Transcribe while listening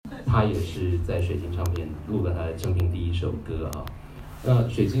他也是在水晶唱片录了他的生平第一首歌啊。那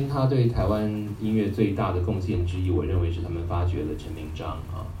水晶他对台湾音乐最大的贡献之一，我认为是他们发掘了陈明章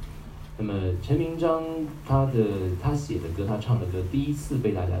啊。那么陈明章他写的歌，他唱的歌，第一次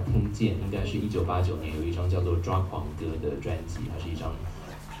被大家听见，应该是1989年有一张叫做《抓狂歌》的专辑，它是一张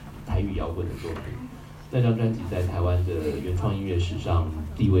台语摇滚的作品。那张专辑在台湾的原创音乐史上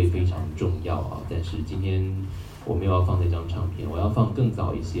地位非常重要啊。但是今天我没有要放那张唱片，我要放更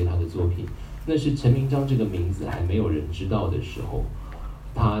早一些他的作品。那是陈明章这个名字还没有人知道的时候，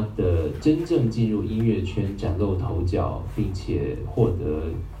他的真正进入音乐圈崭露头角，并且获得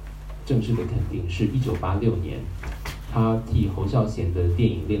正式的肯定，是1986年，他替侯孝贤的电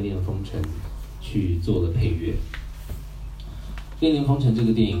影《恋恋风尘》去做了配乐。《恋恋风尘》这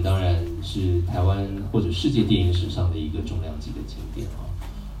个电影当然是台湾或者世界电影史上的一个重量级的经典啊。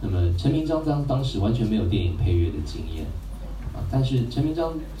那么陈明章当时完全没有电影配乐的经验啊，但是陈明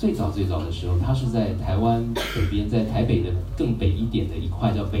章最早的时候，他是在台湾北边，在台北的更北一点的一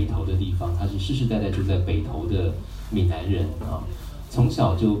块叫北投的地方，他是世世代代住在北投的闽南人啊。从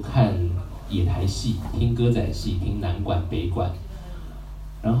小就看野台戏，听歌仔戏，听南管北管。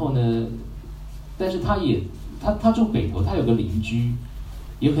然后呢，但是他住北投，他有个邻居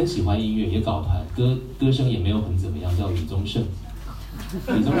也很喜欢音乐，也搞团，歌声也没有很怎么样，叫李宗盛。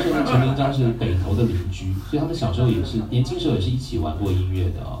李宗盛跟陈明章是北投的邻居，所以他们小时候也是年轻时候也是一起玩过音乐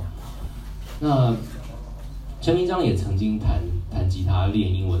的哦。那陈明章也曾经弹吉他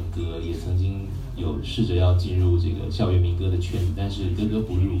练英文歌，也曾经有试着要进入这个校园民歌的圈子，但是格格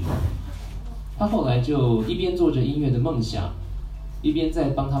不入。他后来就一边做着音乐的梦想，一边在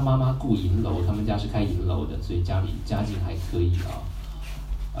帮他妈妈顾银楼，他们家是开银楼的，所以家里家境还可以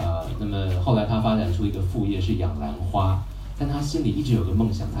啊。那么后来他发展出一个副业是养兰花，但他心里一直有个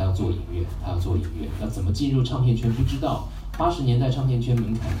梦想，他要做音乐，要怎么进入唱片圈不知道。80年代唱片圈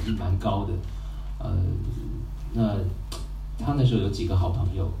门槛是蛮高的，那他那时候有几个好朋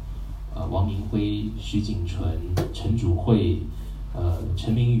友，王明辉、徐锦纯、陈祖慧、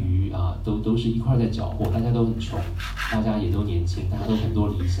陈明瑜啊，都是一块在搅和，大家都很穷，大家也都年轻，大家都很多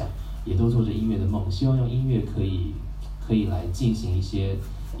理想，也都做着音乐的梦，希望用音乐可以来进行一些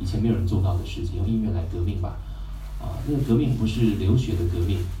以前没有人做到的事情，用音乐来革命吧。那个革命不是流血的革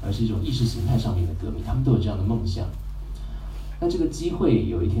命，而是一种意识形态上面的革命，他们都有这样的梦想。那这个机会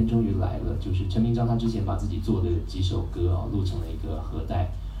有一天终于来了，就是陈明章他之前把自己做的几首歌录成了一个盒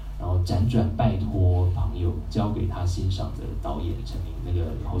带，然后辗转拜托朋友交给他欣赏的导演那个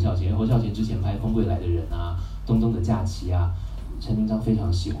侯孝贤。侯孝贤之前拍《风归来的人》啊，《东东的假期》啊，陈明章非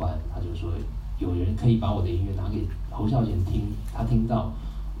常喜欢，他就说有人可以把我的音乐拿给侯孝贤听，他听到，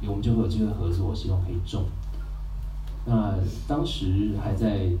我们就会有机会合作，我希望可以中。那当时还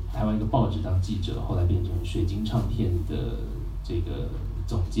在台湾一个报纸当记者，后来变成水晶唱片的这个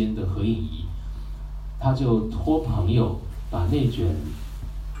总监的何颖仪，他就托朋友把那卷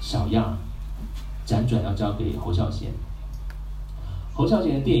小样辗转要交给侯孝贤。侯孝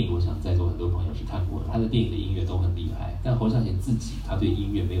贤的电影，我想在座很多朋友是看过的，他的电影的音乐都很厉害，但侯孝贤自己他对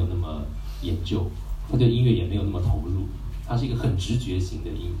音乐没有那么研究，他对音乐也没有那么投入，他是一个很直觉型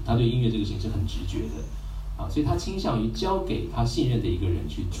的他对音乐这个事情是很直觉的。所以他倾向于交给他信任的一个人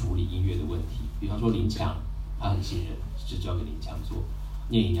去处理音乐的问题，比方说林强，他很信任，就交给林强做，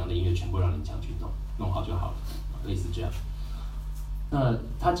聂隐娘的音乐全部让林强去弄好就好了，类似这样。那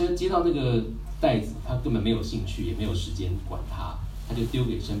他接到那个袋子，他根本没有兴趣，也没有时间管他，他就丢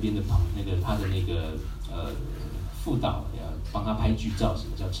给身边的他的那个副导，帮他拍剧照，什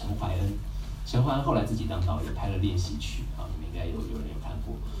么叫陈怀恩？陈怀恩后来自己当导演，拍了练习曲啊，你们应该有人有看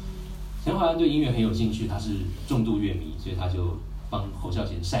过。陈怀恩对音乐很有兴趣，他是重度乐迷，所以他就帮侯孝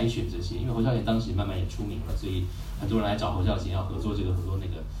贤筛选这些。因为侯孝贤当时慢慢也出名了，所以很多人来找侯孝贤要合作这个合作那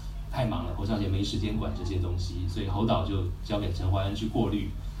个，太忙了，侯孝贤没时间管这些东西，所以侯导就交给陈怀恩去过滤。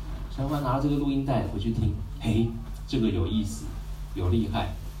陈怀恩拿了这个录音带回去听，嘿，这个有意思，有厉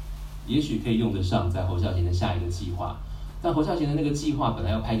害，也许可以用得上在侯孝贤的下一个计划。但侯孝贤的那个计划本来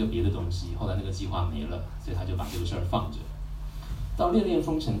要拍个别的东西，后来那个计划没了，所以他就把这个事儿放着。到《恋恋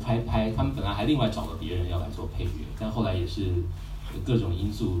风尘》开拍，他们本来还另外找了别人要来做配乐，但后来也是各种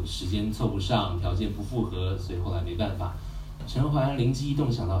因素，时间凑不上，条件不符合，所以后来没办法。陈怀恩灵机一动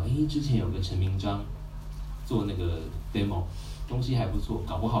想到，之前有个陈明章做那个 demo， 东西还不错，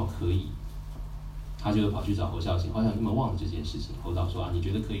搞不好可以。他就跑去找侯孝贤，侯孝贤根本忘了这件事情。侯导说你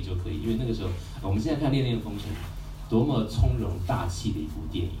觉得可以就可以，因为那个时候我们现在看《恋恋风尘》，多么从容大气的一部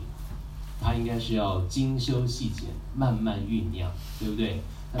电影。它应该是要精修细剪，慢慢酝酿，对不对？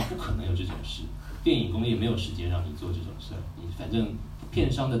但不可能有这种事，电影工业没有时间让你做这种事儿。你反正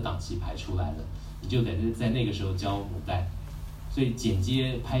片商的档期排出来了，你就得在那个时候交母带。所以剪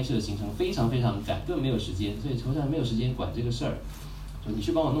接拍摄行程非常非常赶，根本没有时间，所以侯孝贤没有时间管这个事儿，说你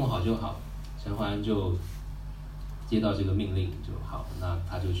去帮我弄好就好。陈怀安就接到这个命令就好，那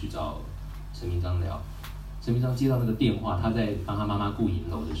他就去找陈明章聊。陈明章接到那个电话，他在帮他妈妈顾银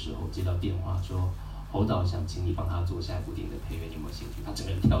楼的时候接到电话说，侯导想请你帮他做下一部电影的配乐，你有没有兴趣？他整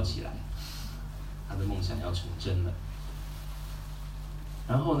个人跳起来，他的梦想要成真了。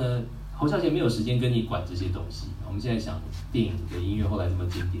然后呢，侯孝贤没有时间跟你管这些东西。我们现在想，电影的音乐后来这么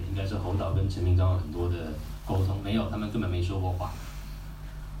经典，应该是侯导跟陈明章有很多的沟通，没有，他们根本没说过话，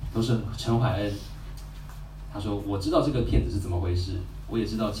都是陈怀恩。他说：“我知道这个片子是怎么回事，我也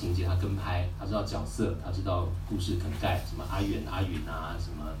知道情节，他跟拍，他知道角色，他知道故事梗概，什么阿远、阿允啊，什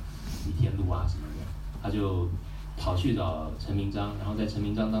么李天禄啊什么的。”他就跑去找陈明章，然后在陈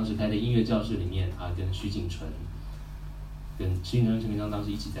明章当时开的音乐教室里面，他跟徐景纯、陈明章当时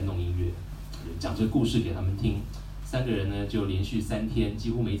一起在弄音乐，就讲这个故事给他们听。3个人呢就连续3天几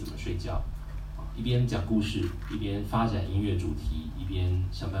乎没怎么睡觉，一边讲故事，一边发展音乐主题，一边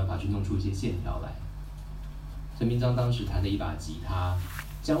想办法去弄出一些线条来。陈明章当时弹的一把吉他，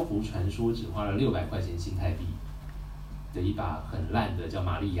江湖传说只花了600块钱新台币的一把很烂的叫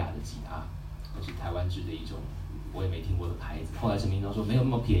玛利亚的吉他，那是台湾制的一种我也没听过的牌子。后来陈明章说没有那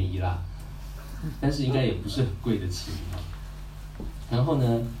么便宜啦，但是应该也不是很贵的琴。然后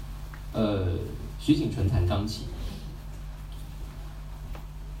呢，徐景纯弹钢琴。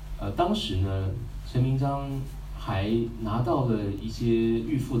当时呢，陈明章还拿到了一些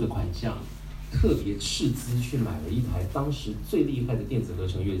预付的款项，特别斥资去买了一台当时最厉害的电子合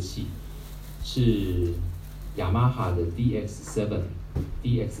成乐器，是雅马哈的 DX7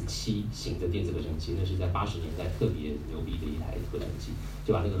 型的电子合成器，那是在80年代特别牛逼的一台合成器，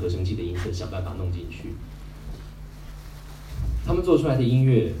就把那个合成器的音色想办法弄进去。他们做出来的音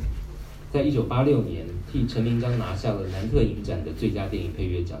乐，在1986年替陈明章拿下了南特影展的最佳电影配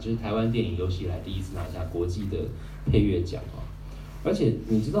乐奖，这是台湾电影有史以来第一次拿下国际的配乐奖啊！而且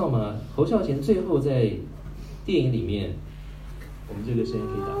你知道吗？侯孝贤最后在电影里面，我们这个声音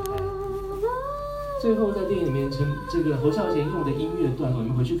可以打开。最后在电影里面，这个侯孝贤用的音乐段落，你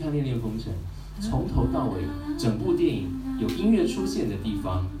们回去看《恋恋风尘》，从头到尾，整部电影有音乐出现的地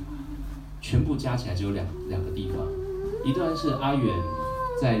方，全部加起来只有两个地方，一段是阿远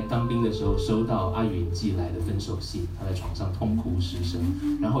在当兵的时候收到阿云寄来的分手信，他在床上痛哭失声，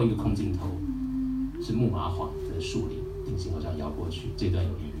然后一个空镜头是木麻黄的树林，定睛好像摇过去，这段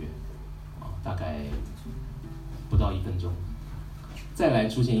有音乐，大概不到1分钟。再来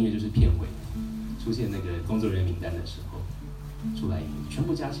出现音乐就是片尾，出现那个工作人员名单的时候，出来音乐，全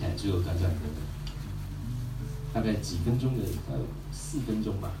部加起来只有短短的大概几分钟的4分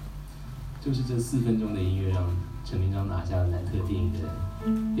钟吧，就是这4分钟的音乐让陈明章拿下了南特电影的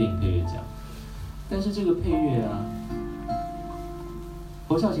电影配乐奖。但是这个配乐啊，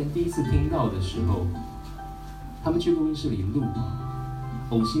侯孝贤第一次听到的时候，他们去录音室里录，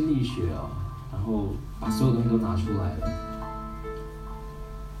呕心沥血啊，然后把所有东西都拿出来了。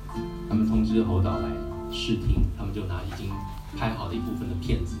他们通知侯导来试听，他们就拿已经拍好的一部分的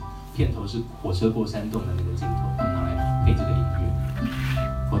片子，片头是火车过山洞的那个镜头，他们拿来配这个音乐。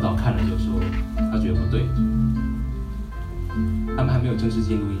侯导看了就说，他觉得不对。他们还没有正式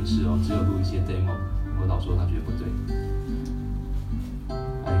进录音室哦，只有录一些 demo。侯导说他觉得不对，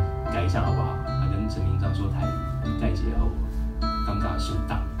改一下好不好？他跟陈明章说台语，改节后，尴尬手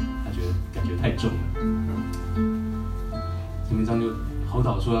大，他觉得感觉太重了。陈明章就侯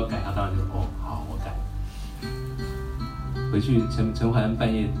导说要改，他当然就好，我改。回去陈怀安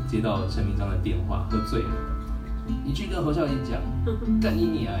半夜接到陈明章的电话，喝醉了，你去跟侯孝贤讲，干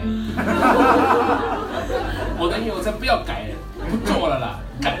你啊！我的音乐我才不要改了，不做了啦，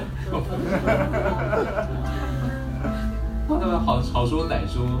改。他们好说歹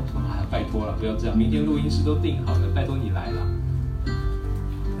说，拜托了，不要这样，明天录音室都订好了，拜托你来了。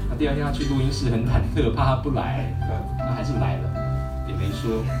那第2天他去录音室很忐忑，怕他不来，他还是来了。也没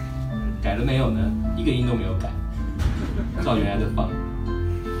说改了没有呢，一个音都没有改，照原来的放。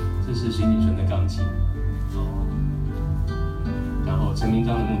这是徐景纯的钢琴，然后陈明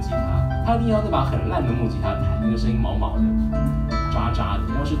章的木吉他，他一定要那把很烂的木吉他弹，那个声音毛毛的、渣渣的。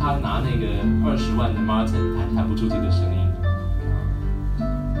要是他拿那个20万的 Martin 弹不出这个声音。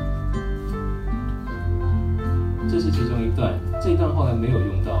这是其中一段，这一段后来没有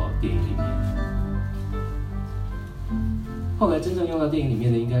用到电影里面。后来真正用到电影里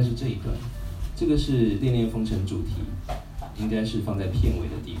面的应该是这一段，这个是《恋恋风尘》主题，应该是放在片尾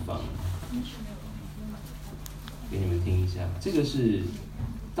的地方，给你们听一下。这个是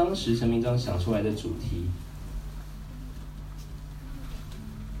当时陈明章想出来的主题。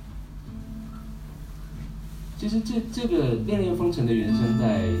其实这个《恋恋风尘》的原声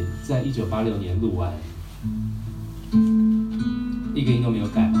在1986年录完，一个音都没有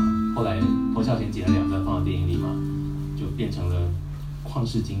改嘛。后来侯孝贤剪了2段放到电影里嘛，就变成了旷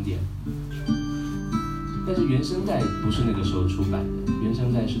世经典。但是原声带不是那个时候出版的，原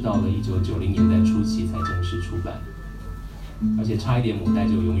声带是到了1990年代初期才正式出版，而且差一点母带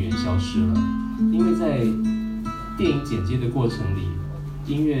就永远消失了，因为在电影剪接的过程里，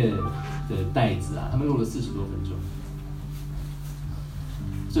音乐的带子啊，他们录了40多分钟，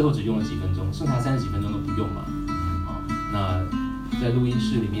最后只用了几分钟，剩下30几分钟都不用嘛。那在录音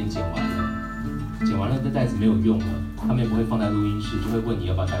室里面剪完了，这带子没有用了，他们也不会放在录音室，就会问你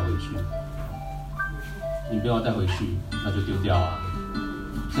要不要带回去。你不要带回去，那就丢掉啊。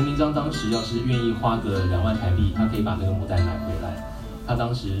陈明章当时要是愿意花个2万台币，他可以把那个母带买回来。他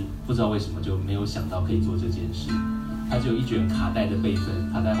当时不知道为什么就没有想到可以做这件事，他只有一卷卡带的备份，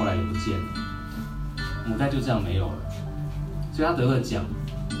卡带后来也不见了，母带就这样没有了。所以他得了奖，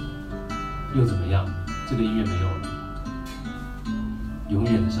又怎么样？这个音乐没有了，永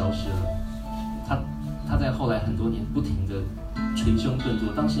远的消失了。他在后来很多年不停的捶胸顿足，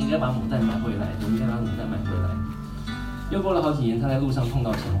当时应该把母带买回来，应该把母带买回来。又过了好几年，他在路上碰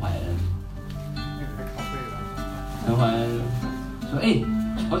到陈怀恩，陈怀恩说：“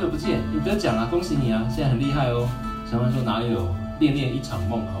好久不见，你得奖啊，恭喜你啊，现在很厉害哦。”陈怀恩说：“哪有，恋恋一场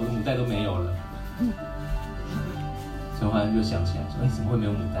梦啊，我的母带都没有了。”陈怀恩就想起来说：“怎么会没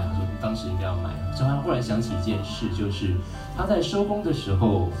有母带？”他说：“当时应该要买。”陈怀恩忽然想起一件事，就是他在收工的时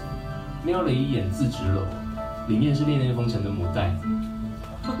候瞄了一眼自纸篓，里面是《恋恋风尘》的母带。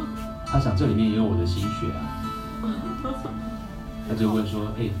他想这里面也有我的心血啊。他就问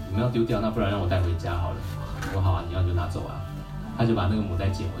说：“你们要丢掉，那不然让我带回家好了。”我说：“好啊，你要就拿走啊。”他就把那个母带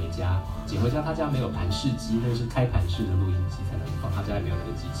捡回家。捡回家，他家没有盘式机，那个是开盘式的录音机才能放，他家也没有那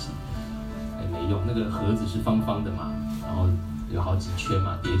个机器。没用，那个盒子是方方的嘛，然后有好几圈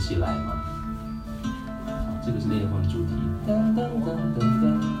嘛，叠起来嘛。这个是《恋恋风尘》主题。噔噔噔噔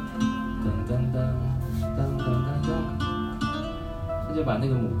噔噔噔噔噔噔噔。他就把那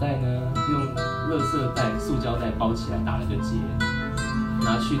个母带呢，用垃圾袋、塑胶袋包起来，打了个结，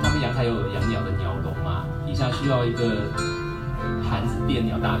拿去他们阳台有养鸟的鸟笼嘛，底下需要一个盘子垫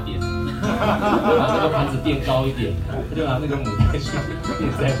鸟大便，把那个盘子垫高一点，他就拿那个母带去垫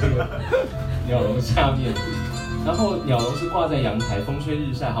在那个鸟笼下面，然后鸟笼是挂在阳台，风吹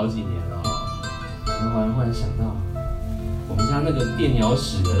日晒好几年了。然后忽然想到，我们家那个垫鸟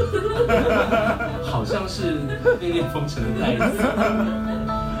屎的，好像是《恋恋风尘》的袋子，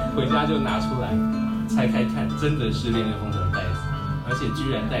回家就拿出来拆开看，真的是《恋恋风尘》的袋子，而且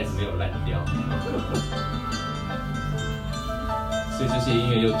居然袋子没有烂掉，所以这些音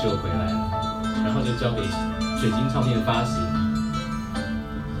乐又救回来了，然后就交给水晶唱片发行，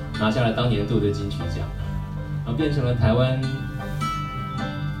拿下了当年度的金曲奖，然后变成了台湾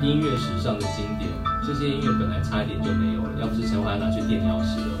音乐史上的经典。这些音乐本来差一点就没有了，要不是陈怀拿去垫鸟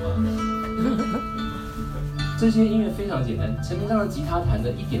屎的话。这些音乐非常简单，陈明章的吉他弹的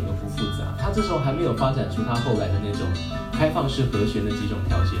一点都不复杂，他这时候还没有发展出他后来的那种开放式和弦的几种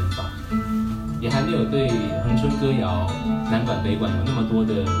调弦法，也还没有对恒春歌谣、南管北管有那么多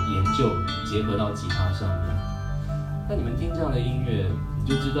的研究结合到吉他上面。那你们听这样的音乐，你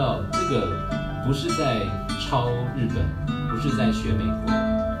就知道这个不是在抄日本，不是在学美国，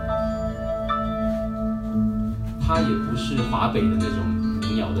它也不是华北的那种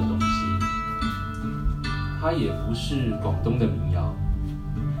民谣的东西，它也不是广东的民谣，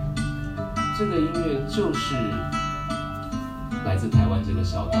这个音乐就是来自台湾这个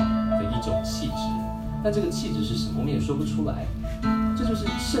小岛的一种气质。但这个气质是什么，我们也说不出来，这就是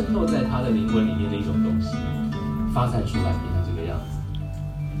渗透在它的灵魂里面的一种东西，发散出来变成这个样子。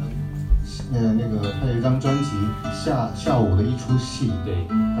那个他有一张专辑下午的一出戏，对，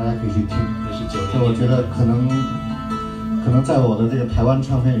大家可以去听。那是90年。所以我觉得可能在我的这个台湾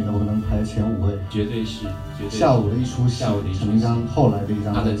唱片里头，我可能排前5位。绝对是，绝对是。下午的一出戏，陈明章后来的一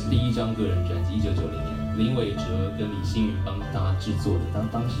张，他的第一张个人专辑，1990年，林伟哲跟李星云帮他制作的。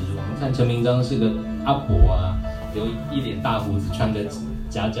当时我们看陈明章是个阿伯啊，留一脸大胡子，穿个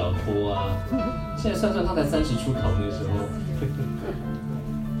夹脚拖啊。现在算算他才30出头那个时候。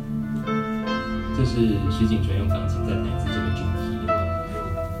这是徐锦泉用钢琴在弹子这个主题。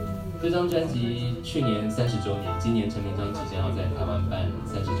这张专辑去年30周年，今年陈明章即将要在台湾办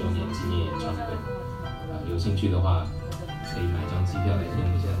30周年纪念演唱会。有兴趣的话，可以买张机票来听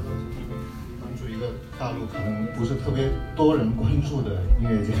一下。关注一个大陆可能不是特别多人关注的音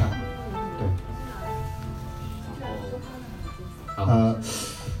乐家，对。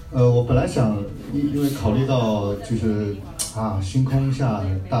我本来想，因为考虑到就是星空下的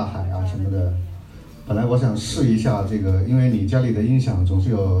大海啊什么的，本来我想试一下这个，因为你家里的音响总是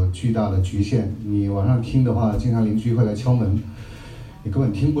有巨大的局限，你晚上听的话，经常邻居会来敲门，你根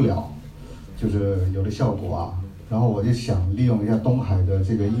本听不了，就是有的效果啊。然后我就想利用一下东海的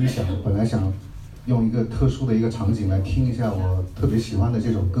这个音响，本来想用一个特殊的一个场景来听一下我特别喜欢的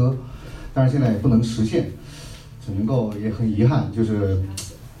这首歌，但是现在也不能实现，只能够也很遗憾，就是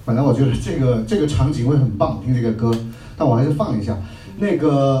本来我觉得这个场景会很棒，听这个歌，但我还是放一下。那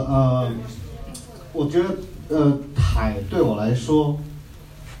个我觉得海对我来说，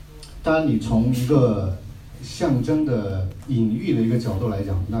当然你从一个象征的隐喻的一个角度来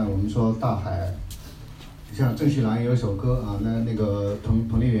讲，那我们说大海，像郑绪岚有一首歌啊，那个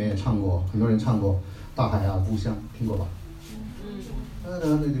彭丽媛也唱过，很多人唱过《大海啊故乡》，听过吧？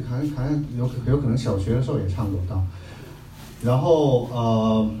好像有可能小学的时候也唱过到。然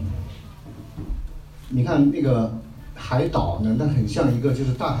后你看那个海岛呢，它很像一个就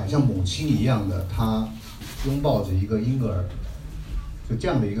是大海像母亲一样的，它拥抱着一个婴儿，就这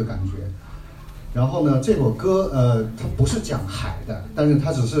样的一个感觉。然后呢，这首歌它不是讲海的，但是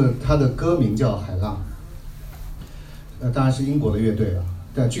它只是它的歌名叫《海浪》。当然是英国的乐队了，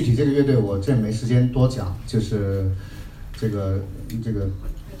但具体这个乐队我这没时间多讲，就是这个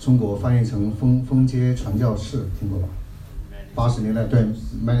中国翻译成风街传教士，听过吧？80年代对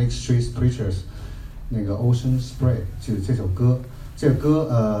Manic Street Preachers 那个 Ocean Spray 就是这首歌。这个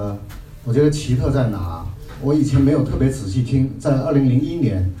歌我觉得奇特在哪？我以前没有特别仔细听，在2001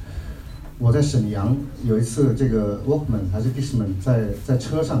年我在沈阳有一次这个 Walkman 还是 Discman 在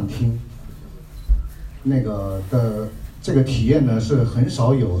车上听，那个的这个体验呢是很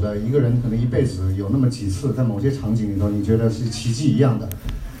少有的，一个人可能一辈子有那么几次，在某些场景里头你觉得是奇迹一样的，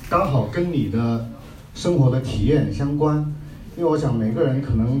刚好跟你的生活的体验相关。因为我想每个人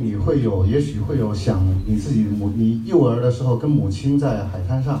可能你会有，也许会有想你自己你幼儿的时候跟母亲在海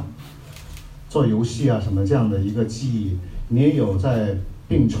滩上做游戏啊什么这样的一个记忆，你也有在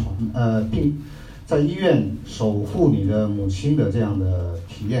在医院守护你的母亲的这样的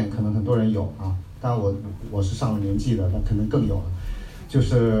体验，可能很多人有啊。当然我是上了年纪的，那可能更有了。就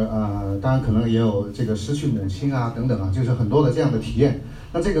是当然可能也有这个失去母亲啊等等啊，就是很多的这样的体验。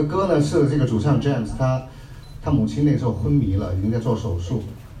那这个歌呢是这个主唱 James 他母亲那时候昏迷了，已经在做手术，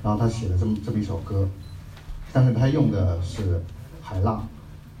然后他写了这么一首歌，但是他用的是海浪，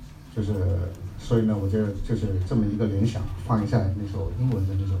就是所以呢，我觉得就是这么一个联想，放一下那首英文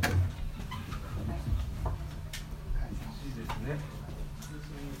的那首歌。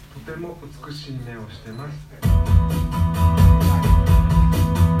とても美しい目をしてます。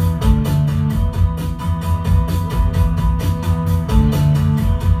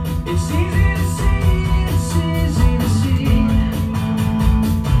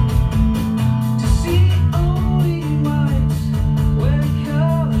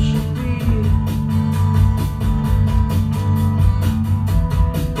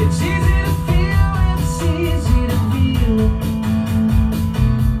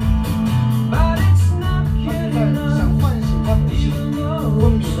想唤醒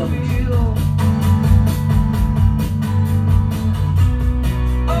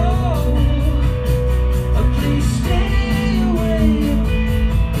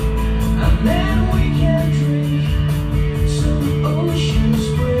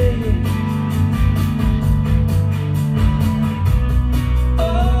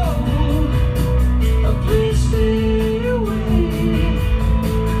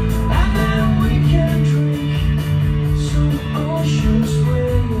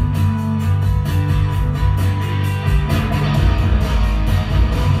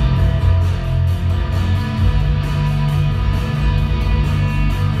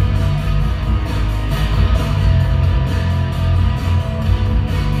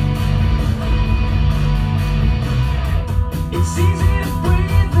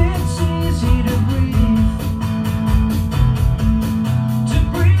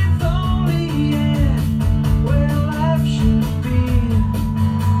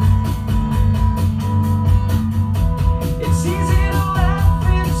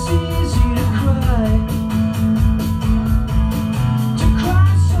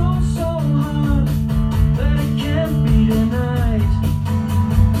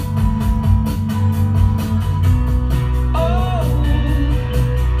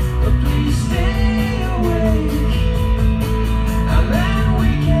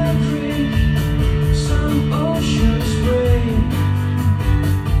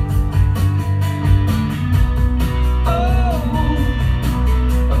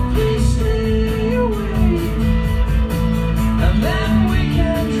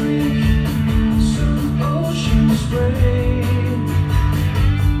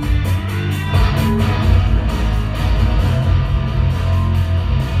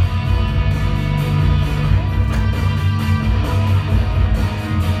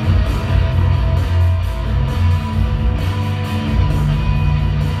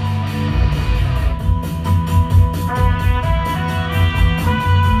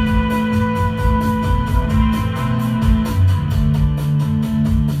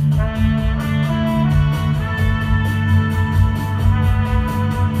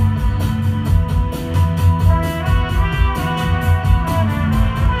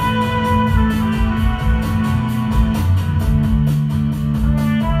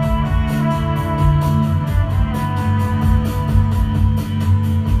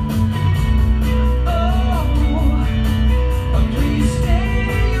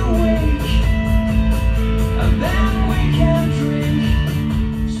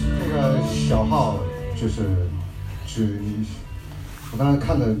我当时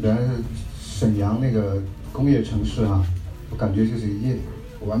看的原来是沈阳那个工业城市啊，我感觉就是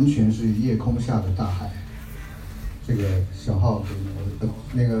完全是夜空下的大海。这个小号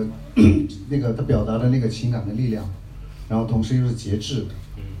那个他表达的那个情感的力量，然后同时又是节制的，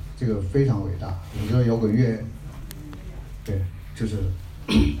这个非常伟大。我觉得摇滚乐，对，就是，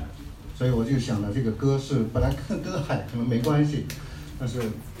所以我就想了，这个歌是本来跟歌海可能没关系，但是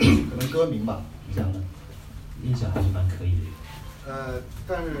可能歌名吧这样的，印象还是蛮可以的。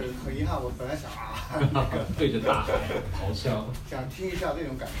但是很遗憾，我本来想对着大海咆哮，想听一下这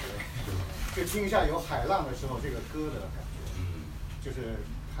种感觉，就听一下有海浪的时候这个歌的感觉，就是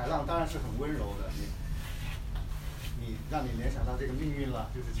海浪当然是很温柔的，你让你联想到这个命运了，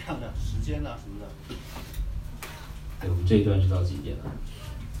就是这样的时间啊什么的。对，我们这一段是到几点了？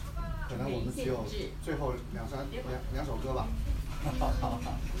可能我们只有最后两首歌吧。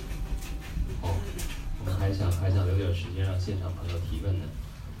哦，我们还想留点时间让现场朋友提问呢，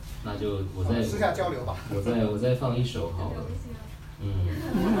那就我再私下交流吧。我再放一首好了。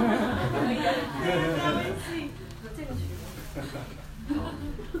好，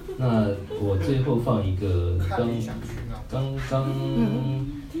那我最后放一个刚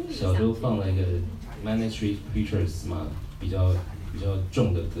小周放了一个 Manic Street Preachers 嘛，比较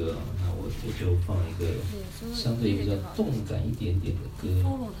重的歌，那我就放一个相对比较动感一点点的歌。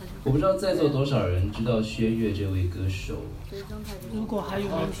我不知道在座多少人知道薛岳这位歌手。如果还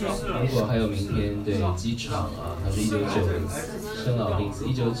有明天，对，机场啊，他是1990生老病死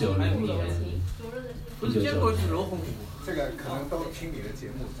，1990年。这个可能都听你的节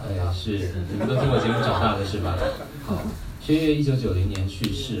目。哎，是，你们都听我节目长大的是吧？好，薛岳1990年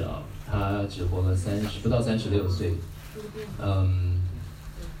去世啊，他只活了不到36岁。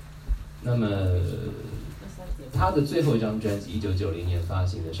那么他的最后一张专辑1990年发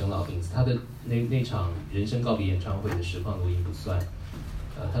行的《生老病死》，他的那场人生告别演唱会的实况录音不算。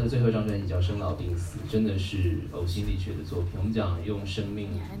他的最后一张专辑叫《生老病死》，真的是呕心沥血的作品。我们讲用生命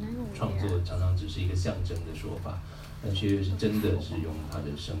创作，常常只是一个象征的说法，但薛岳是真的是用他的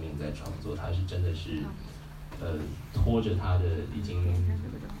生命在创作，他是真的是拖着他的已经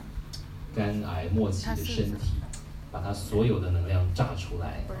肝癌末期的身体，把他所有的能量炸出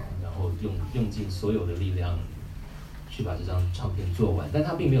来，然后用尽所有的力量去把这张唱片做完。但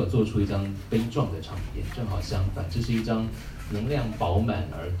他并没有做出一张悲壮的唱片，正好相反，这是一张能量饱满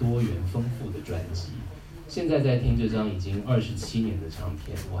而多元丰富的专辑。现在在听这张已经27年的唱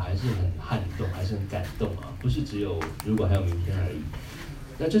片，我还是很撼动，还是很感动啊！不是只有如果还有明天而已。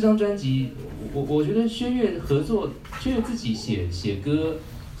那这张专辑，我觉得薛岳自己写歌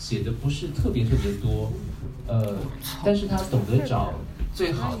写的不是特别多，但是他懂得找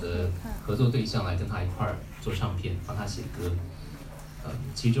最好的合作对象来跟他一块儿做唱片，帮他写歌。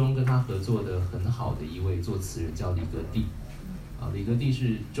其中跟他合作的很好的一位作词人叫李格弟。李格弟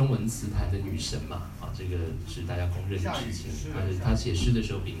是中文词坛的女神嘛，这个是大家公认的事情。他写诗的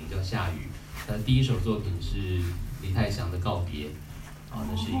时候笔名叫夏雨，他的第一首作品是李泰祥的《告别》，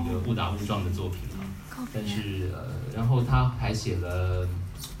那是一个误打误撞的作品啊。但是然后他还写了《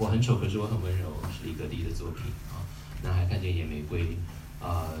我很丑可是我很温柔》，是李格弟的作品啊。男孩看见野玫瑰，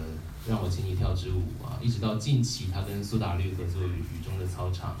让我请你跳支舞啊，一直到近期他跟苏打绿合作《雨中的操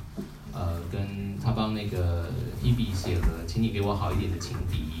场》。跟他帮那个 Hebe 写了《请你给我好一点的情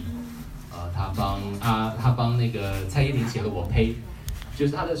敌》，他帮那个蔡依林写了《我呸》，就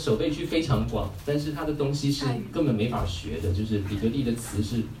是他的手背区非常广，但是他的东西是根本没法学的，就是李格弟的词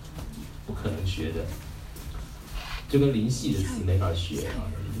是不可能学的，就跟林夕的词没法学啊，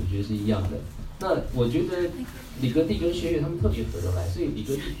我觉得是一样的。那我觉得李格弟跟薛岳他们特别合得来，所以李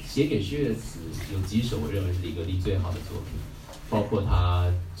格弟写给薛岳的词有几首我认为是李格弟最好的作品。包括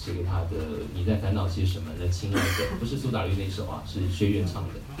他写给他的《你在烦恼些什么呢，亲爱的》，不是苏打绿那首啊，是薛岳唱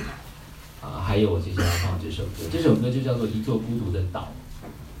的。还有我接下来放这首歌，这首歌就叫做《一座孤独的岛》。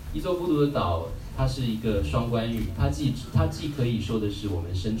一座孤独的岛，它是一个双关语，它既可以说的是我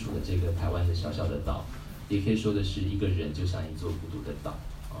们身处的这个台湾的小小的岛，也可以说的是一个人就像一座孤独的岛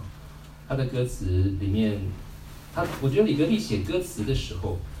啊。他的歌词里面，我觉得李格弟写歌词的时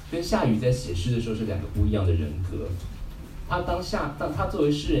候，跟夏雨在写诗的时候是两个不一样的人格。他他作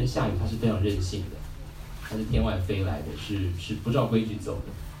为诗人夏雨，他是非常任性的，他是天外飞来的，是不照规矩走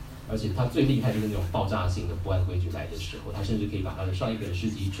的，而且他最厉害就是那种爆炸性的不按规矩来的时候，他甚至可以把他的上一本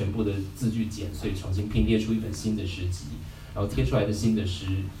诗集全部的字句剪碎，重新拼贴出一本新的诗集，然后贴出来的新的诗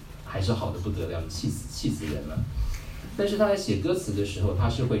还是好的不得了，气死人了。但是他在写歌词的时候，他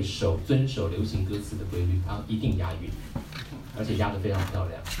是会遵守流行歌词的规律，他一定押韵，而且押得非常漂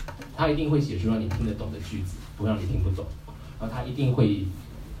亮，他一定会写出让你听得懂的句子，不让你听不懂。然后他一定会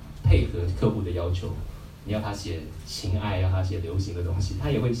配合客户的要求，你要他写情爱，要他写流行的东西，他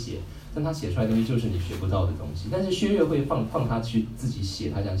也会写，但他写出来的东西就是你学不到的东西。但是薛岳会放他去自己写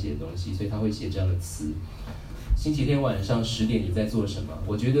他想写的东西，所以他会写这样的词。星期天晚上10点你在做什么？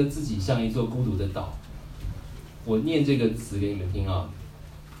我觉得自己像一座孤独的岛。我念这个词给你们听啊。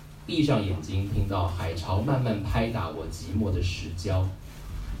闭上眼睛，听到海潮慢慢拍打我寂寞的石礁。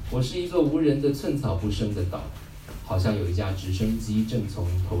我是一座无人的寸草不生的岛，好像有一架直升机正从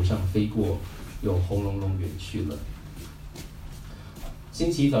头上飞过，又轰隆隆远去了。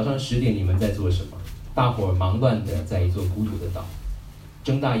星期早上10点，你们在做什么？大伙儿忙乱的在一座孤独的岛，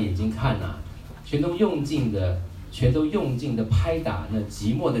睁大眼睛看啊，全都用劲的拍打那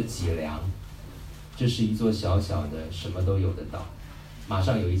寂寞的脊梁。这是一座小小的什么都有的岛，马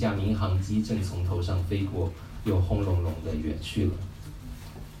上有一架民航机正从头上飞过，又轰隆隆的远去了。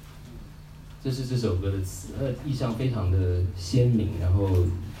这是这首歌的词，意象非常的鲜明，然后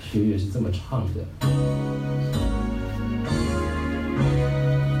薛岳是这么唱的。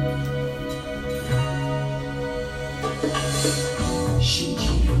星期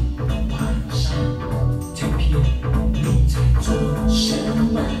六晚上，这片你在做什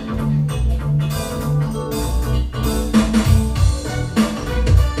么？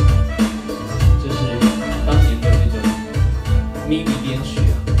这是当年的那种迷你编曲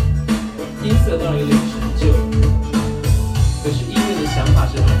啊，音色当然有点陈旧，可是音乐的想法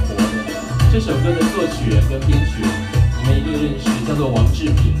是很活的。这首歌的作曲人跟编曲人，你们一定认识，叫做王志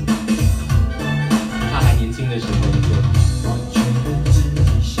平。他还年轻的时候做。我觉得自己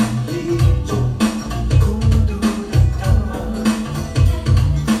像一座孤独的岛，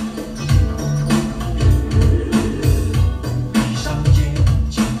闭上眼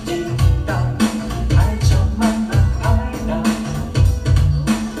睛听到海潮慢慢拍打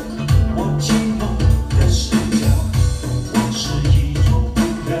我寂寞的视角。我是一座无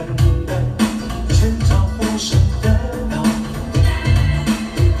人的寸草不生的岛，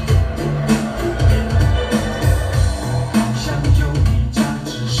好像有一架直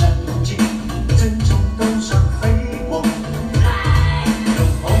升机正从头上飞过，又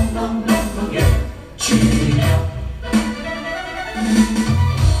轰隆隆隆远去了。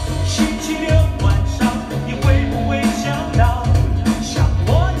星期六晚上，你会不会想到像我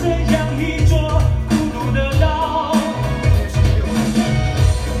这样一座孤独的岛？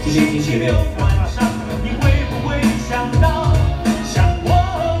今天星期六，晚上，你会不会想到像我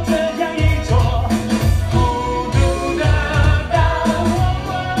这样一座孤独的岛？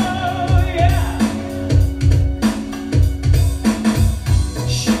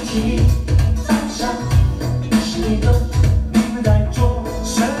星期早上10点钟，你们在做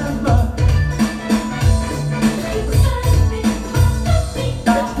什么？大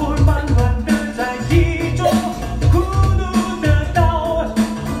伙儿忙乱的在一座孤独的岛，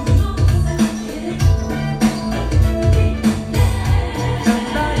睁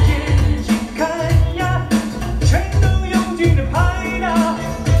大眼睛看呀，全都用劲的拍打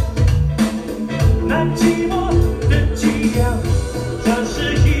那寂寞的脊梁。这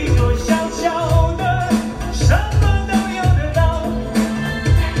是一座小小的什么都有的岛，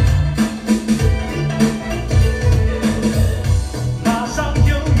马上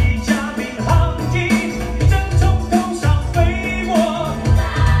有一架民航机正从头上飞过，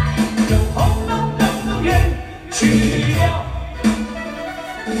又轰隆隆隆远去了。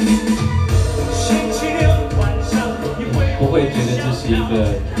星期六晚上，你会不会觉得这是一个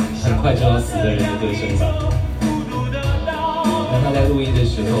很快就要死的人的歌声吧？但他在录音的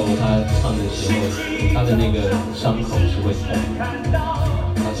时候，他唱的时候，他的那个伤口是会痛的，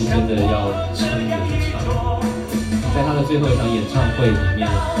他是真的要撑着去唱。在他的最后一场演唱会里面，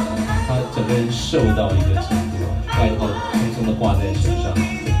他整个人瘦到一个程度，外套轻松的挂在身上，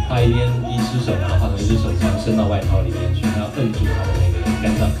他一只手拿话筒，一只手这样伸到外套里面去，他要摁住他的那个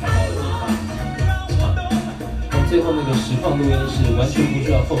肝脏开刀的地方唱。但最后那个实况录音是完全不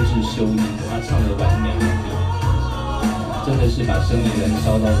需要后置修音的，他唱的完美无比。真的是把生命燃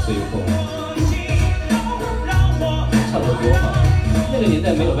烧到最后，唱得多好！那个年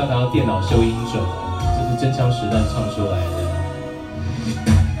代没有办法用电脑修音准，这是真枪实弹唱出来的。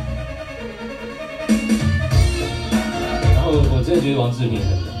然后我真的觉得王志平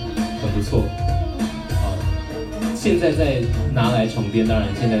很不错，现在再拿来重编，当然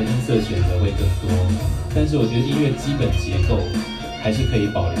现在音色选择会更多，但是我觉得音乐基本结构还是可以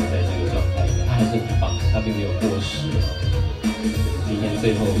保留在这个状态里面，它还是很棒的，它并没有过时。今天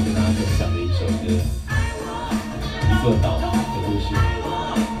最后跟大家分享的一首歌，一座岛的故事。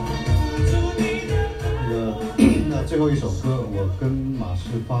那最后一首歌，我跟马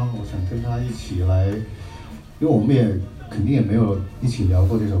世芳，我想跟他一起来，因为我们也肯定也没有一起聊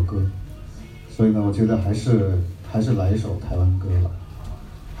过这首歌，所以呢，我觉得还是来一首台湾歌吧，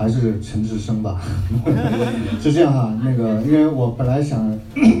还是陈志生吧，是这样哈。那个，因为我本来想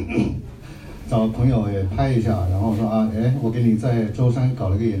找朋友也拍一下，然后说啊，哎，我给你在舟山搞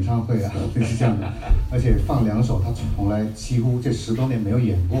了个演唱会啊，是这样的，而且放2首他从来几乎这10多年没有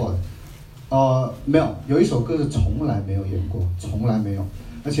演过的，没有，有一首歌是从来没有演过，从来没有，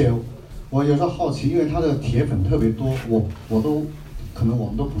而且我有时候好奇，因为他的铁粉特别多，我都。可能我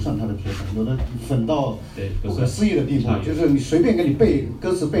们都不算他的铁粉，有的粉到不可思议的地步，就是你随便给你背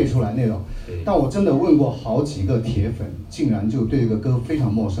歌词背出来那种。但我真的问过好几个铁粉，竟然就对这个歌非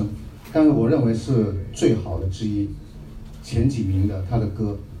常陌生。但是我认为是最好的之一，前几名的他的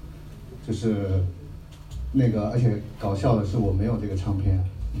歌，就是那个，而且搞笑的是我没有这个唱片，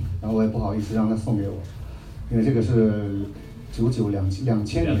然后我也不好意思让他送给我，因为这个是2000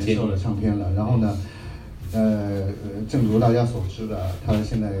年时候的唱片了。然后呢？正如大家所知的，他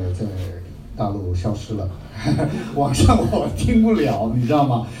现在在大陆消失了，网上我听不了，你知道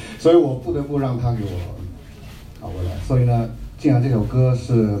吗？所以我不得不让他给我搞过来。所以呢，既然这首歌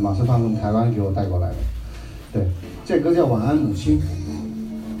是马世芳从台湾给我带过来的，对，这歌叫《晚安母亲》，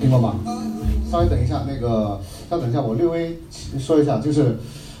听过吗？稍微等一下，稍等一下，我略微说一下，就是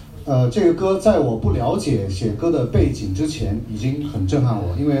这个歌在我不了解写歌的背景之前，已经很震撼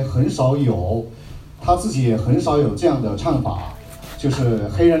我，因为很少有。他自己也很少有这样的唱法，就是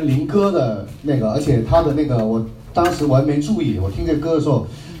黑人灵歌的那个，而且他的那个，我当时我还没注意，我听这歌的时候，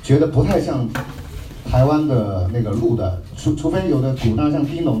觉得不太像台湾的那个录的，除非有的鼓，当然像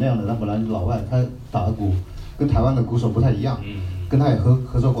丁龙那样的，他本来是老外，他打的鼓跟台湾的鼓手不太一样，跟他也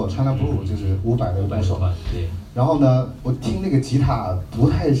合作过 China Blue， 就是伍佰的鼓手。然后呢，我听那个吉他不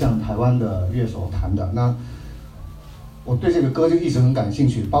太像台湾的乐手弹的，那。我对这个歌就一直很感兴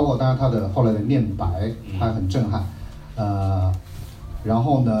趣，包括当然他的后来的念白，他很震撼，然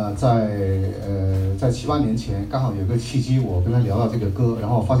后呢，在7、8年前，刚好有个契机，我跟他聊到这个歌，然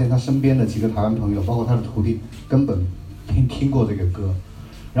后我发现他身边的几个台湾朋友，包括他的徒弟，根本听过这个歌，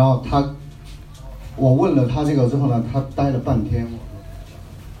然后我问了他这个之后呢，他呆了半天，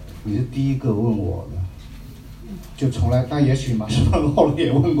你是第一个问我的，就从来，但也许马世芳后来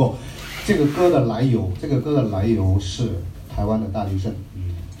也问过。这个歌的来由是台湾的大地震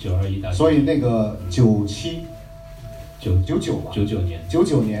，921大地震，所以那个99吧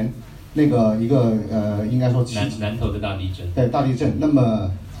，99年那个一个应该说南投的大地震，对大地震。那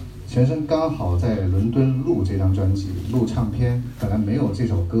么陈升刚好在伦敦录这张专辑，录唱片，本来没有这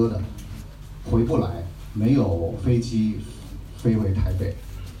首歌的，回不来，没有飞机飞回台北，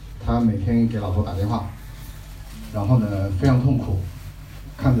他每天给老婆打电话，然后呢非常痛苦。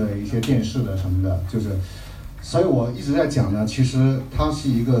看着一些电视的什么的，就是，所以我一直在讲呢，其实他是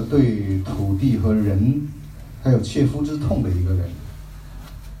一个对土地和人还有切肤之痛的一个人，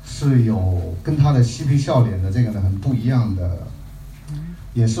是有跟他的嬉皮笑脸的这个呢很不一样的，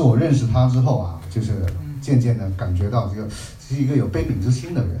也是我认识他之后啊，就是渐渐的感觉到这个是一个有悲悯之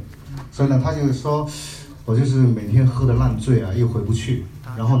心的人，所以呢，他就是说我就是每天喝得烂醉啊，又回不去，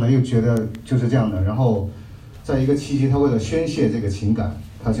然后呢又觉得就是这样的，然后在一个契机，他为了宣泄这个情感。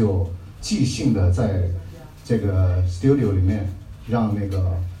他就即兴的在这个 studio 里面让那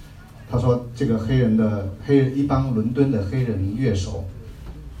个他说这个黑人一帮伦敦的黑人乐手，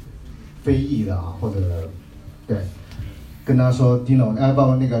非裔的啊或者对，跟他说 Dino， 哎包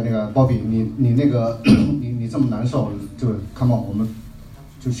括那个 Bobby， 你那个你这么难受，就 come on， 我们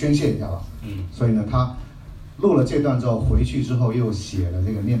就宣泄一下吧。所以呢，他录了这段之后回去之后又写了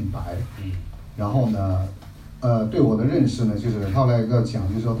这个念白，然后呢。对我的认识呢，就是后来要讲，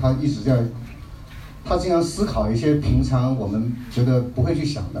就是说他一直在，他经常思考一些平常我们觉得不会去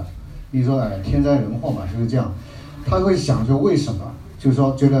想的，比如说天灾人祸嘛，就是这样，他会想说为什么，就是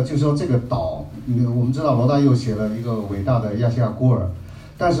说觉得就是说这个岛，我们知道罗大佑写了一个伟大的《亚细亚孤儿》，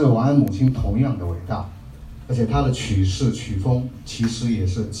但是《晚安母亲》同样的伟大，而且他的曲式曲风其实也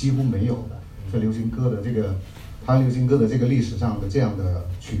是几乎没有的，在流行歌的这个台湾流行歌的这个历史上的这样的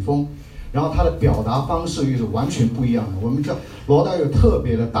曲风。然后他的表达方式又是完全不一样的。我们知道罗大佑特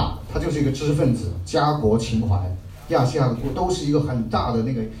别的大，他就是一个知识分子，家国情怀，亚细亚的都是一个很大的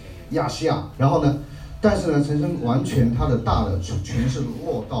那个亚细亚。然后呢，但是呢，陈升完全他的大的全是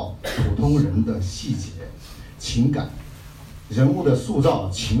落到普通人的细节、情感、人物的塑造、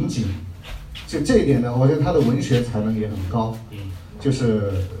情景。就这一点呢，我觉得他的文学才能也很高。就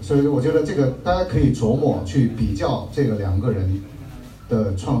是所以我觉得这个大家可以琢磨去比较这个2个人。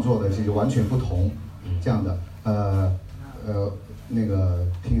的创作的这个完全不同，这样的那个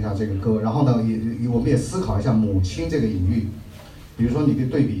听一下这个歌，然后呢我们也思考一下母亲这个隐喻，比如说你可以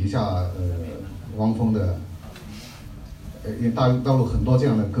对比一下汪峰的因为大陆很多这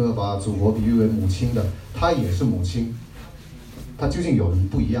样的歌把祖国比喻为母亲的，她也是母亲，她究竟有什么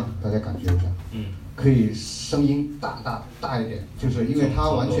不一样？大家感觉一下。可以声音大一点，就是因为她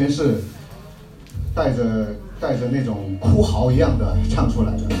完全是带着那种哭嚎一样的唱出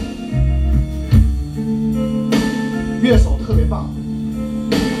来的，乐手特别棒。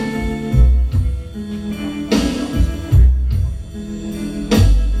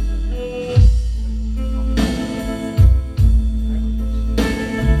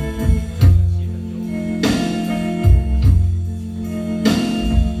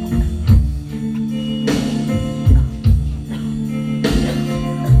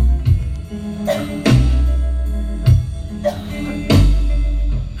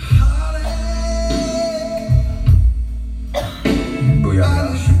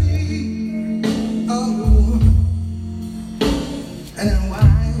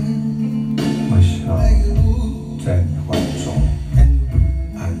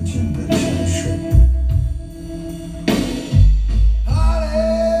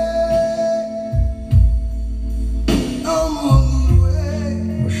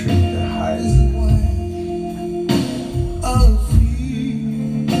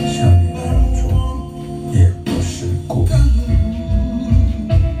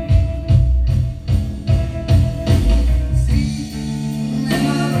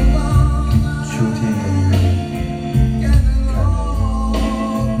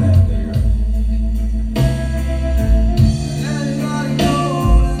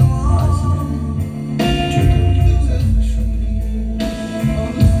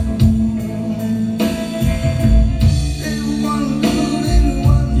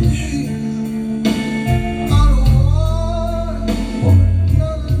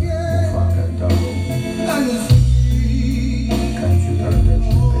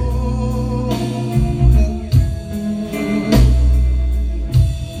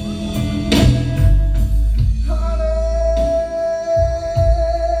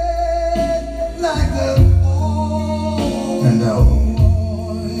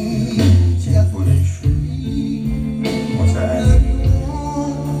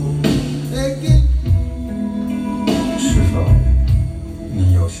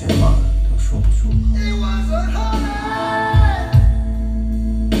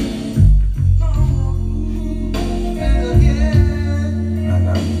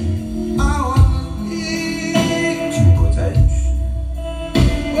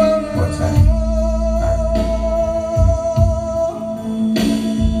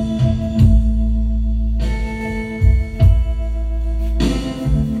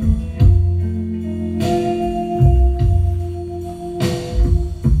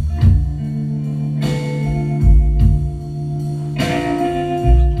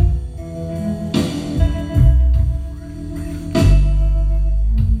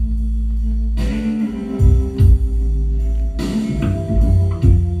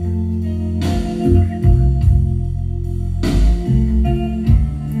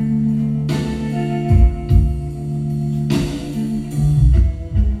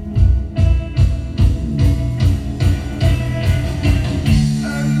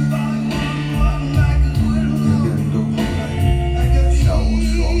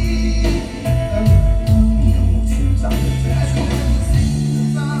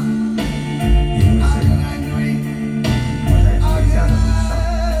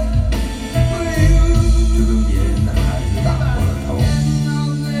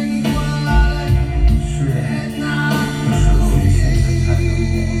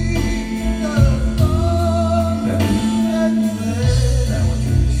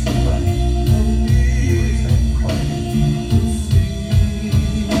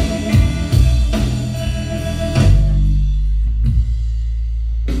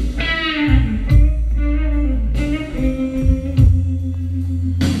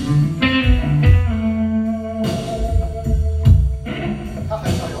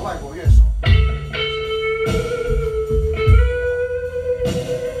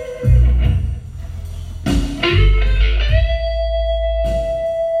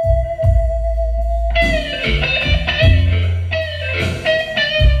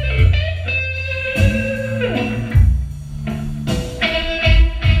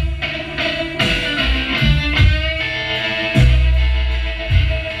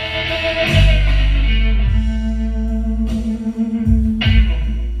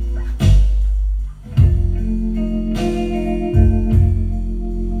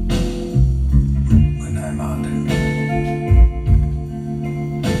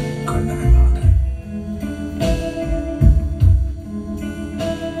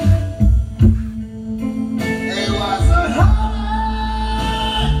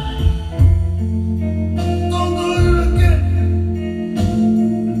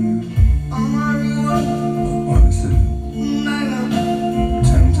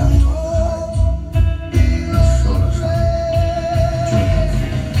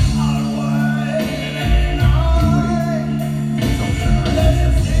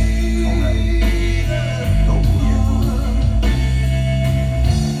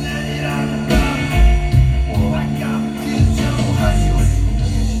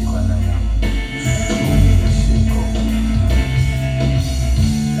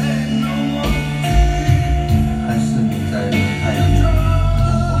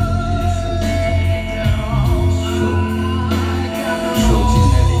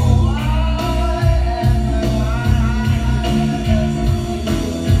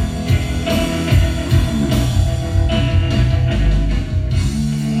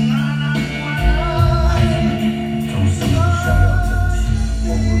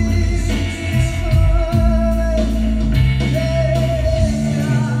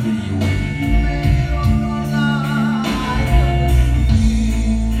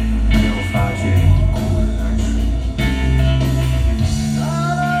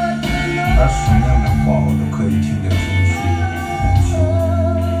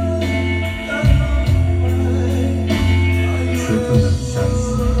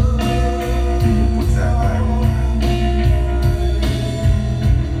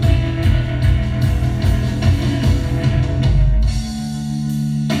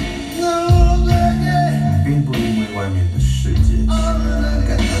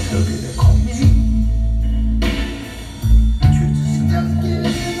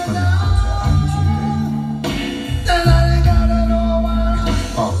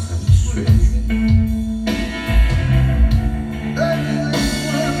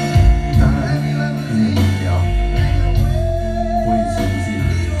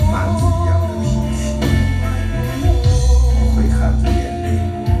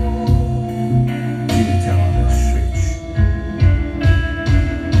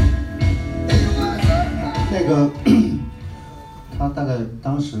个他大概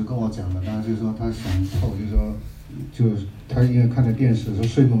当时跟我讲的，当然就是说他想透，就是说，就是他因为看着电视说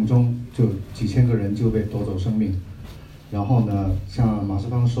睡梦中就几千个人就被夺走生命，然后呢，像马世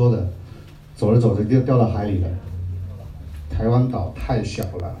芳说的，走着走着就掉到海里了。台湾岛太小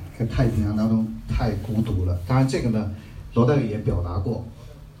了，在太平洋当中太孤独了。当然这个呢，罗大佑也表达过，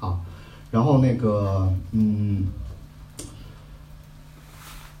啊，然后那个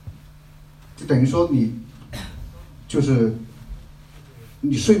就等于说你就是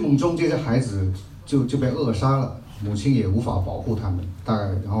你睡梦中这些孩子就被扼杀了，母亲也无法保护他们，大概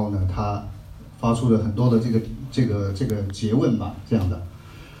然后呢，他发出了很多的这个诘问吧，这样的，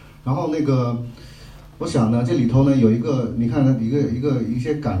然后那个。我想呢，这里头呢有一个，你看呢一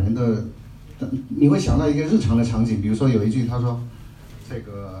些感人的，你会想到一个日常的场景，比如说有一句他说，这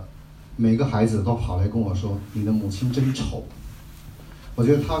个每个孩子都跑来跟我说，你的母亲真丑。我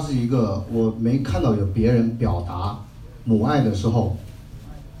觉得他是一个我没看到有别人表达母爱的时候，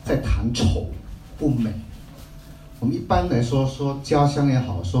在谈丑不美。我们一般来说家乡也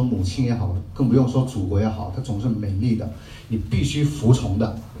好，说母亲也好，更不用说祖国也好，它总是美丽的，你必须服从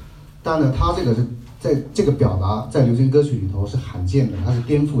的。当然呢，他这个是。在这个表达在流行歌曲里头是罕见的，它是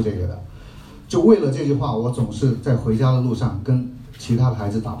颠覆这个的。就为了这句话，我总是在回家的路上跟其他的孩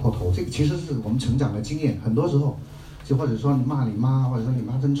子打破头。这个其实是我们成长的经验，很多时候就或者说你骂你妈，或者说你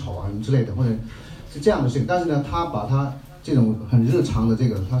妈真丑啊什么之类的，或者是这样的事情。但是呢，他把他这种很日常的这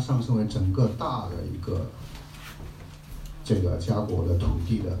个，他上升为整个大的一个这个家国的土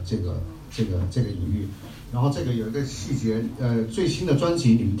地的这个隐喻。然后这个有一个细节，最新的专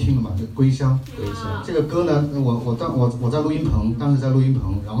辑你们听了吗？这个《归乡》。这个歌呢，我在录音棚，当时在录音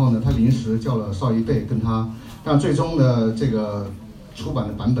棚，然后呢，他临时叫了邵一贝跟他，但最终的这个出版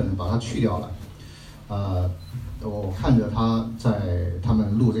的版本把它去掉了。我看着他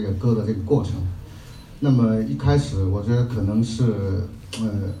们录这个歌的这个过程。那么一开始我觉得可能是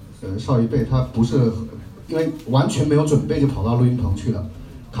邵一贝他不是因为完全没有准备就跑到录音棚去了，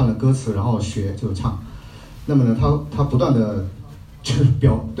看了歌词然后学就唱。那么呢，他不断的就是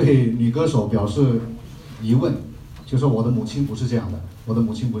对女歌手表示疑问，就说我的母亲不是这样的，我的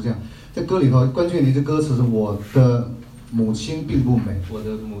母亲不是这样。在歌里头，关键的一句歌词是我的母亲并不美，我的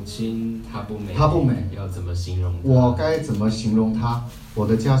母亲她不美，她不美，要怎么形容她？我该怎么形容她？我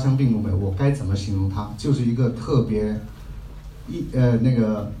的家乡并不美，我该怎么形容她？就是一个特别那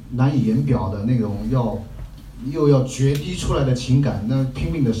个难以言表的那种又要决堤出来的情感，那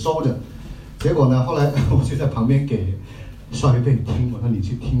拼命的收着。结果呢，后来我就在旁边给邵一贝听，我说你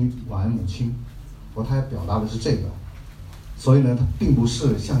去听《晚安母亲》，他要表达的是这个，所以呢，他并不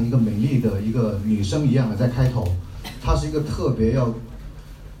是像一个美丽的一个女生一样的在开头，他是一个特别要，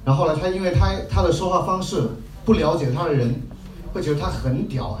然后后来他因为他的说话方式，不了解他的人会觉得他很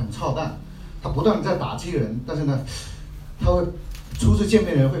屌很操蛋，他不断的在打击人，但是呢，他会初次见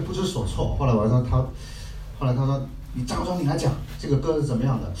面的人会不知所措。后来我说后来他说你张总你来讲这个歌是怎么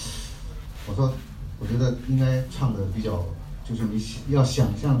样的？我说，我觉得应该唱的比较，就是你要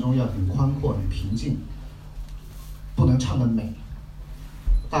想象中要很宽阔、很平静，不能唱的美，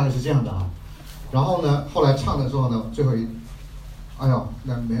大概是这样的啊。然后呢，后来唱的时候呢，最后哎呦，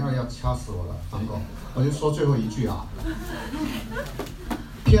那梅儿要掐死我了，张狗，我就说最后一句啊，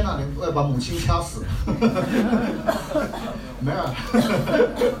天哪，你要把母亲掐死，梅儿，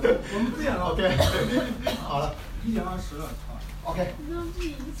我们不演了 ，OK， 好了，1点20了。OK，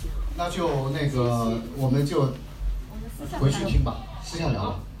 那就那个，我们就回去听吧，私下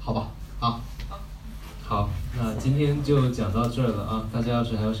聊吧，好吧？好，那今天就讲到这儿了啊！大家要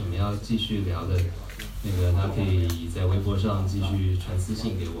是还有什么要继续聊的，那可以在微博上继续传私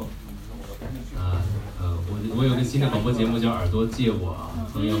信给我。我有个新的广播节目叫《耳朵借我》啊，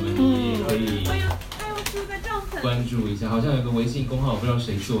朋友们你也可以关注一下，好像有个微信公号，我不知道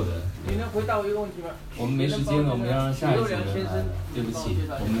谁做的。你能回答我一个问题吗？我们没时间了，我们要让下一集人来。对不起，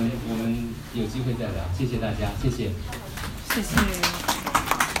我们有机会再聊，谢谢大家，谢谢。谢谢。